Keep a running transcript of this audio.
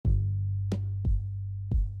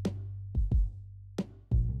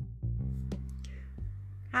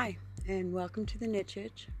Hi, and welcome to the Niche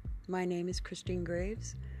Itch. My name is Christine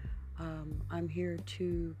Graves. I'm here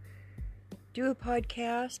to do a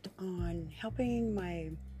podcast on helping my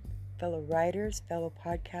fellow writers, fellow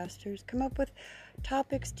podcasters come up with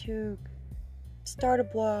topics to start a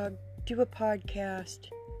blog, do a podcast,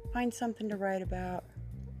 find something to write about.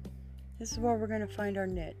 This is where we're going to find our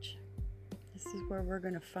niche. This is where we're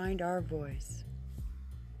going to find our voice.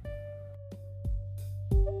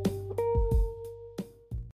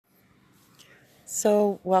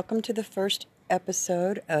 So, welcome to the first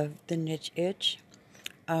episode of The Niche Itch.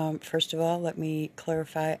 First of all, let me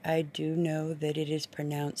clarify, I do know that it is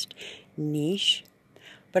pronounced niche,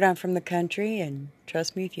 but I'm from the country, and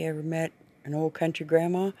trust me, if you ever met an old country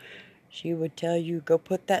grandma, she would tell you, go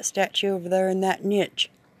put that statue over there in that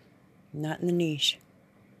niche, not in the niche.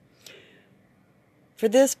 For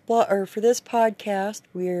this podcast,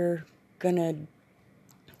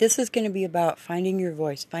 this is going to be about finding your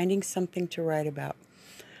voice, finding something to write about.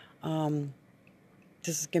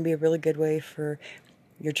 This is going to be a really good way for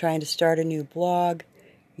you're trying to start a new blog,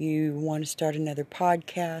 you want to start another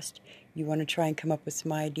podcast, you want to try and come up with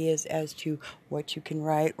some ideas as to what you can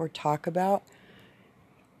write or talk about.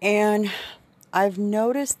 And I've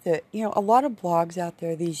noticed that, a lot of blogs out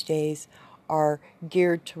there these days are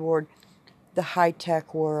geared toward the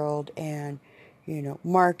high-tech world and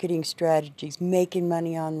marketing strategies, making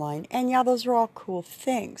money online. And yeah, those are all cool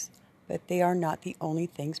things, but they are not the only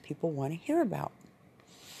things people want to hear about.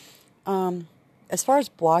 As far as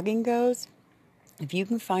blogging goes, if you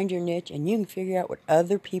can find your niche and you can figure out what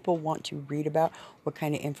other people want to read about, what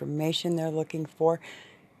kind of information they're looking for,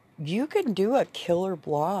 you can do a killer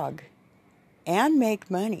blog and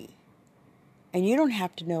make money. And you don't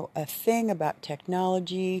have to know a thing about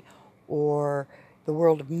technology or the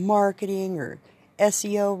world of marketing or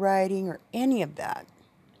SEO writing or any of that.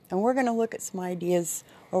 And we're going to look at some ideas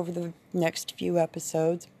over the next few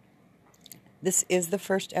episodes. This is the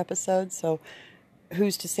first episode, so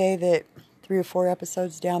who's to say that 3 or 4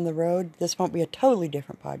 episodes down the road, this won't be a totally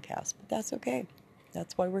different podcast, but that's okay.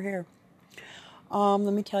 That's why we're here.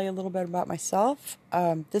 Let me tell you a little bit about myself.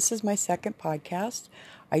 This is my second podcast.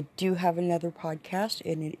 I do have another podcast,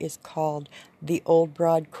 and it is called The Old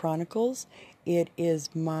Broad Chronicles. It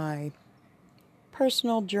is my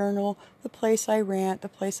personal journal, the place I rant, the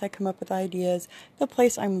place I come up with ideas, the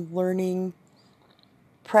place I'm learning,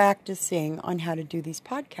 practicing on how to do these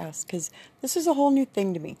podcasts, because this is a whole new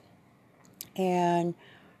thing to me. And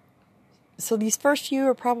so these first few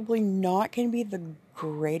are probably not going to be the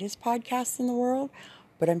greatest podcasts in the world,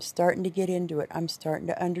 but I'm starting to get into it. I'm starting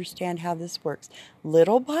to understand how this works.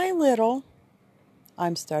 Little by little,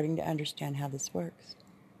 I'm starting to understand how this works.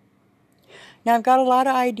 Now, I've got a lot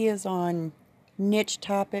of ideas on niche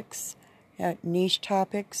topics, niche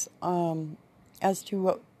topics, as to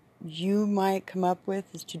what you might come up with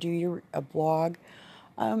is to do a blog.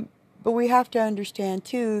 But we have to understand,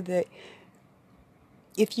 too, that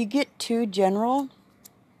if you get too general,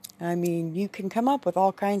 you can come up with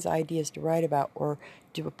all kinds of ideas to write about or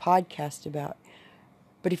do a podcast about.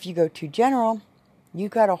 But if you go too general, you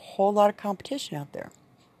got a whole lot of competition out there.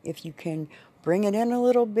 If you can bring it in a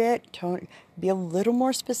little bit, be a little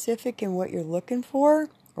more specific in what you're looking for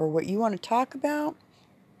or what you want to talk about,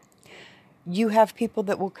 you have people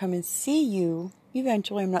that will come and see you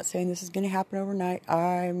eventually. I'm not saying this is going to happen overnight.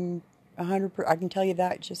 I'm 100%, I can tell you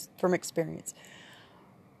that just from experience.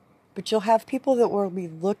 But you'll have people that will be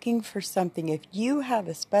looking for something. If you have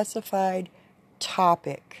a specified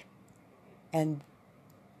topic, and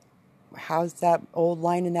how's that old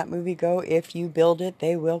line in that movie go? If you build it,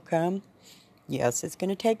 they will come. Yes, it's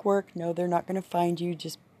going to take work. No, they're not going to find you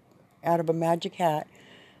just out of a magic hat.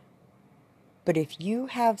 But if you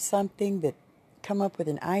have something that come up with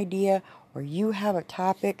an idea, or you have a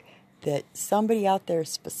topic that somebody out there is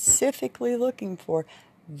specifically looking for,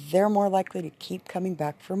 they're more likely to keep coming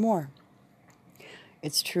back for more.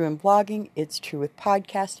 It's true in blogging, it's true with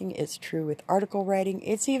podcasting, it's true with article writing,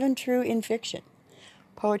 it's even true in fiction,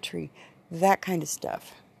 poetry, that kind of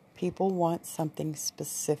stuff. People want something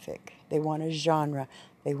specific. They want a genre.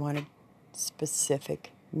 They want a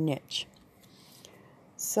specific niche.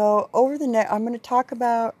 So I'm going to talk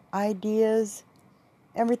about ideas,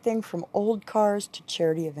 everything from old cars to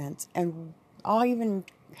charity events. And I'll even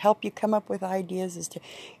help you come up with ideas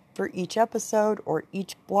for each episode or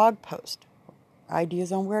each blog post,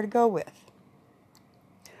 ideas on where to go with.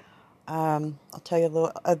 I'll tell you a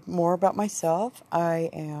little more about myself.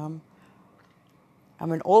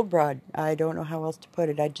 I'm an old broad. I don't know how else to put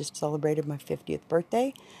it. I just celebrated my 50th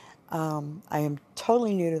birthday. I am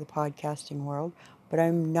totally new to the podcasting world, but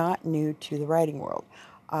I'm not new to the writing world.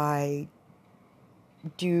 I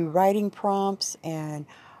do writing prompts, and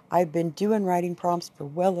I've been doing writing prompts for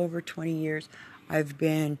well over 20 years. I've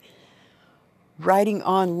been writing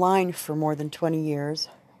online for more than 20 years.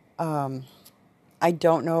 I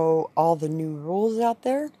don't know all the new rules out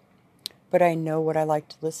there, but I know what I like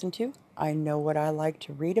to listen to. I know what I like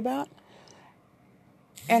to read about.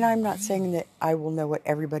 And I'm not saying that I will know what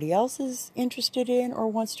everybody else is interested in or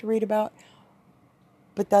wants to read about,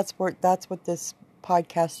 but that's what this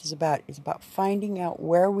podcast is about. It's about finding out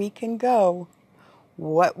where we can go,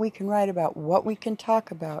 what we can write about, what we can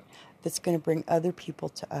talk about that's going to bring other people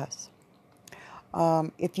to us.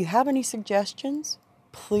 If you have any suggestions,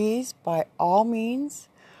 please, by all means,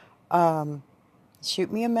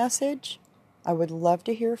 shoot me a message. I would love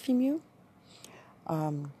to hear from you.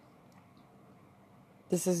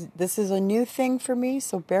 This is a new thing for me,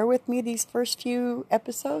 so bear with me these first few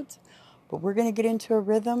episodes. But we're going to get into a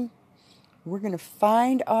rhythm. We're going to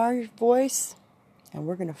find our voice, and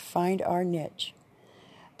we're going to find our niche.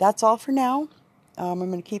 That's all for now. I'm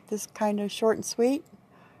going to keep this kind of short and sweet.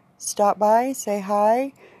 Stop by, say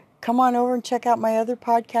hi. Come on over and check out my other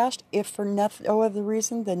podcast. If for no other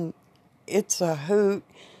reason than it's a hoot,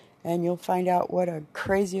 and you'll find out what a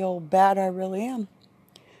crazy old bat I really am.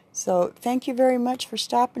 So thank you very much for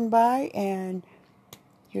stopping by, and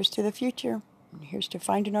here's to the future. Here's to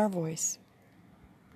finding our voice.